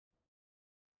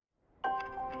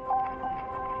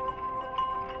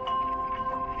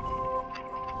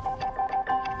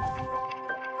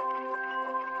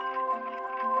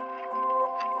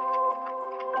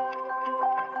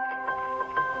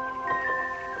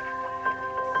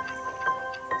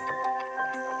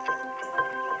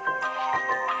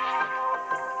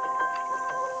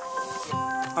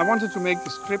I wanted to make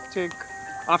this triptych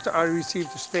after I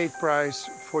received the state prize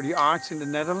for the arts in the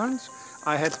Netherlands.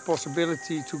 I had the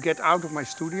possibility to get out of my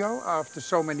studio after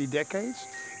so many decades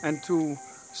and to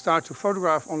start to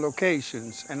photograph on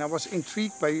locations. And I was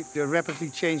intrigued by the rapidly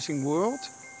changing world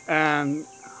and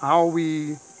how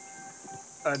we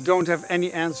don't have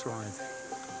any answer on it.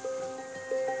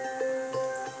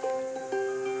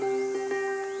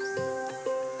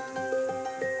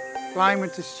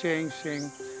 Climate is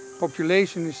changing,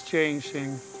 population is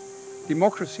changing,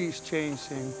 democracy is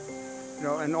changing,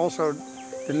 and also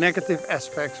the negative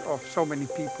aspects of so many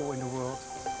people in the world,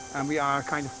 and we are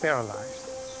kind of paralyzed.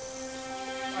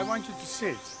 I want you to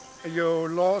sit. You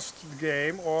lost the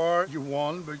game or you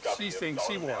won, but she thinks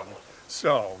she won.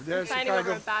 So there's a kind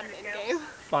of badminton game.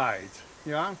 Fight,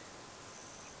 yeah?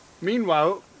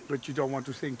 Meanwhile, but you don't want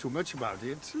to think too much about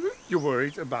it, you're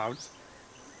worried about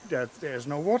that there's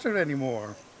no water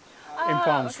anymore in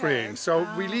Palm Springs. So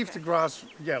we leave the grass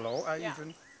yellow. I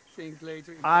even think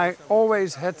later. I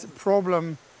always had a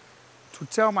problem to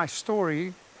tell my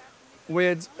story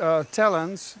with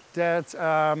talents that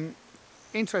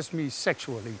interest me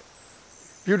sexually.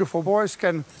 Beautiful boys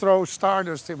can throw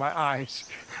stardust in my eyes,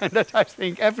 and that I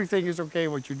think everything is okay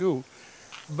what you do,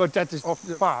 but that is of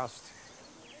the past.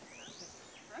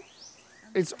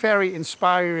 It's very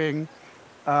inspiring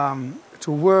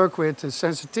to work with the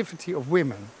sensitivity of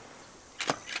women.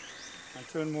 I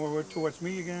turn more towards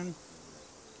me again.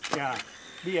 Yeah,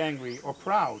 be angry or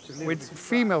proud. With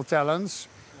female talents,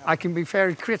 I can be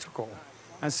very critical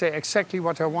and say exactly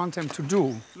what I want them to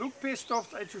do. Look pissed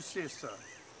off at your sister.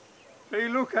 Can you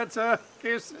look at her,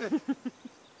 kiss,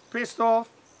 pissed off?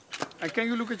 And can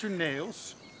you look at your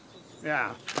nails?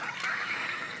 Yeah.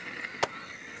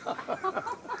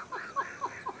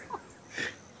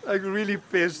 Like really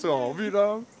pissed off, you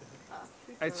know?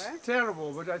 It's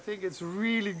terrible, but I think it's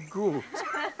really good.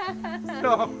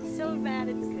 So bad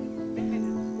it's good.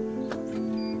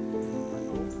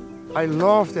 I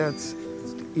love that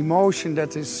emotion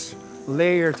that is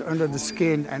layered under the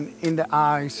skin and in the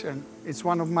eyes, and it's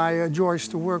one of my joys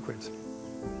to work with.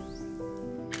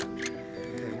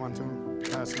 Okay, 1,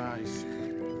 2, that's nice.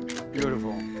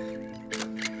 Beautiful.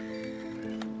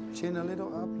 Chin a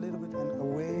little up, a little bit, and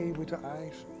away with the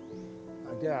eyes.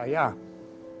 Like there, yeah.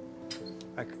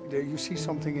 Like there you see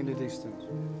something in the distance.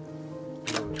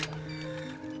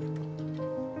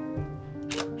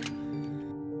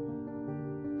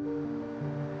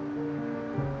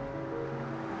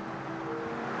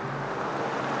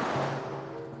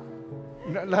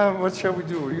 Now, what shall we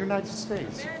do? United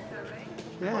States. America, right?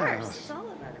 Yeah. Of course, it's all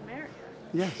about America.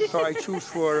 Yeah. So I choose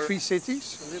for 3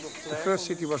 cities. The first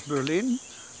city was Berlin,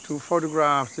 to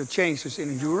photograph the changes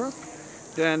in Europe.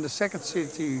 Then the second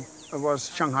city was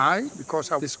Shanghai,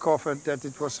 because I discovered that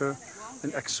it was an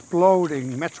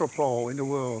exploding metropole in the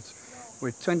world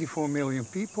with 24 million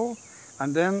people.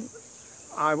 And then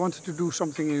I wanted to do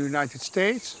something in the United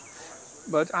States,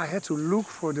 but I had to look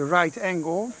for the right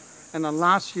angle. And then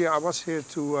last year I was here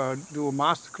to do a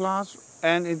masterclass,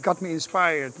 and it got me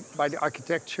inspired by the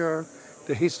architecture,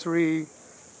 the history,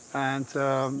 and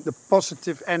the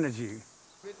positive energy.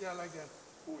 Yeah, like that.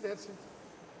 Oh, that's it.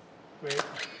 Wait.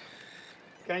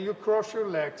 Can you cross your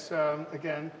legs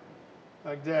again?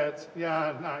 Like that.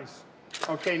 Yeah, nice.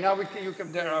 Okay, now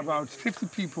there are about 50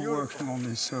 people working on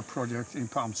this project in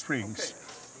Palm Springs.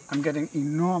 Okay. I'm getting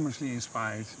enormously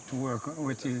inspired to work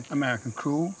with the American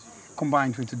crew,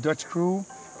 combined with the Dutch crew.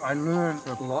 I learned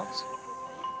a lot.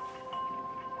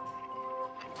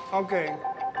 Okay.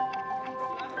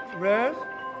 Red,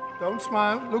 don't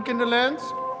smile. Look in the lens.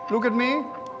 Look at me.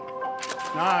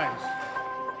 Nice.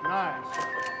 Nice.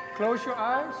 Close your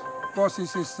eyes. Of course,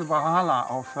 this is the Valhalla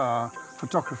of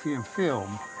photography and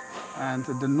film. And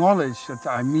the knowledge that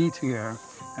I meet here,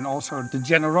 and also the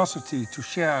generosity to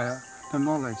share the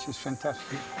knowledge is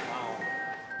fantastic.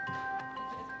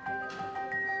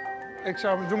 Ik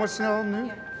zou doe maar snel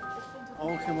nu.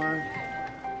 Okay, man.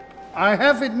 I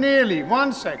have it nearly.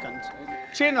 1 second.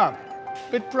 Chin up.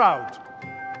 Bit proud.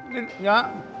 Yeah.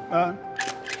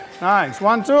 Nice.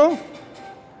 1, 2.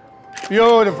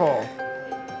 Beautiful.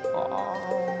 Oh,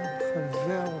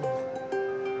 geweldig.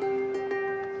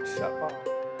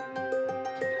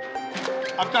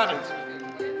 I've got it.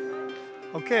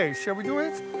 Okay, shall we do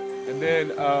it? And then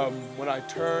when I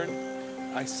turn,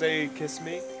 I say, kiss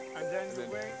me. And then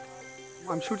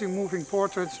I'm shooting moving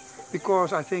portraits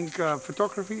because I think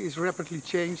photography is rapidly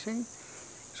changing.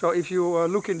 So if you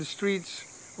look in the streets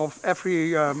of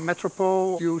every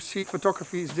metropole, you see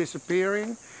photography is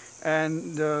disappearing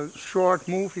and the short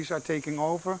movies are taking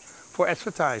over for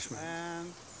advertisement.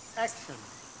 And action.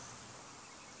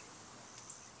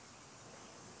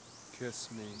 kiss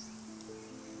me.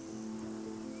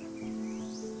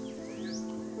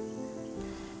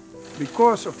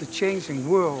 Because of the changing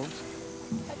world,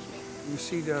 you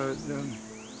see the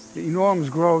enormous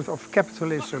growth of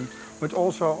capitalism, but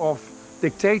also of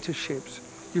dictatorships.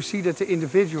 You see that the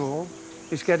individual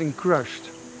is getting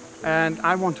crushed. And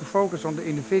I want to focus on the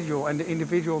individual and the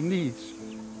individual needs.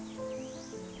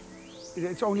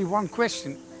 It's only one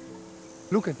question.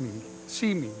 Look at me,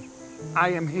 see me, I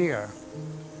am here.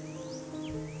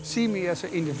 See me as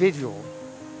an individual.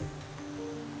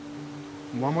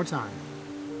 One more time.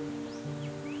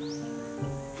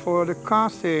 For the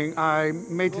casting, I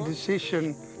made the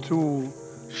decision to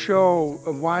show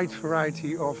a wide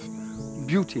variety of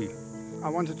beauty. I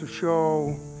wanted to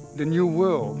show the new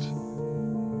world.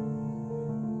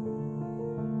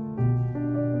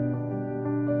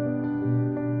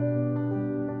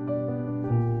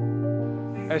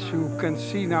 As you can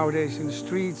see nowadays in the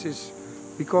streets, is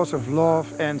because of love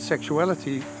and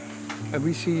sexuality.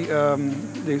 We see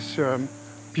this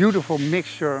beautiful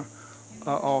mixture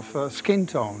of skin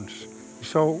tones.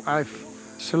 So I've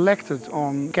selected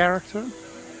on character,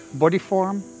 body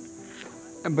form,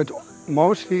 but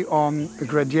mostly on a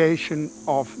gradation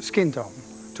of skin tone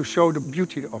to show the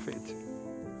beauty of it.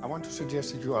 I want to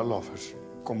suggest that you are lovers.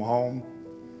 Come home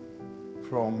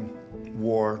from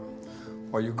war,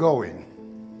 where you're going.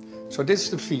 So this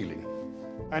is the feeling.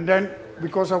 And then,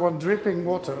 because I want dripping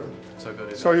water,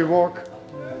 so you walk.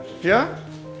 Yeah?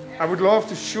 I would love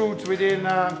to shoot within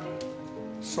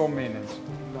some minutes.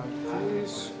 Like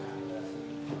this.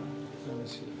 Let me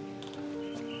see.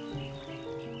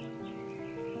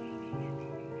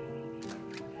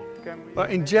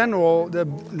 In general,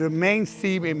 the main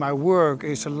theme in my work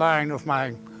is a line of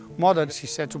my mother. She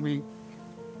said to me,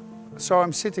 so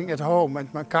I'm sitting at home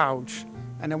at my couch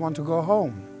and I want to go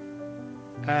home.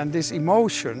 And this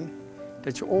emotion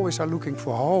that you always are looking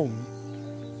for home,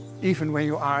 even when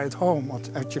you are at home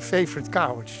at your favorite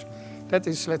couch, that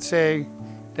is, let's say,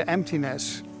 the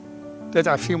emptiness that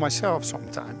I feel myself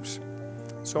sometimes.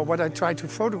 So what I try to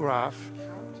photograph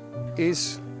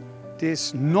is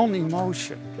this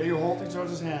non-emotion. Can you hold each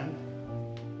other's hand?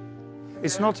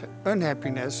 It's not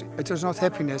unhappiness, it is not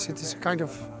happiness, it is a kind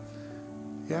of,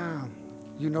 yeah,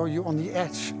 you know, you're on the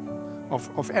edge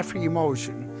of every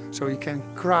emotion. So you can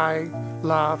cry,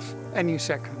 laugh, any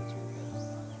second.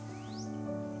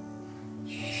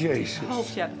 Jezus.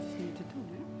 Half jaar, dat is niet te doen,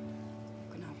 hè?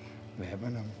 Knap. We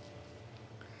hebben hem.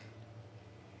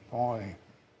 Mooi.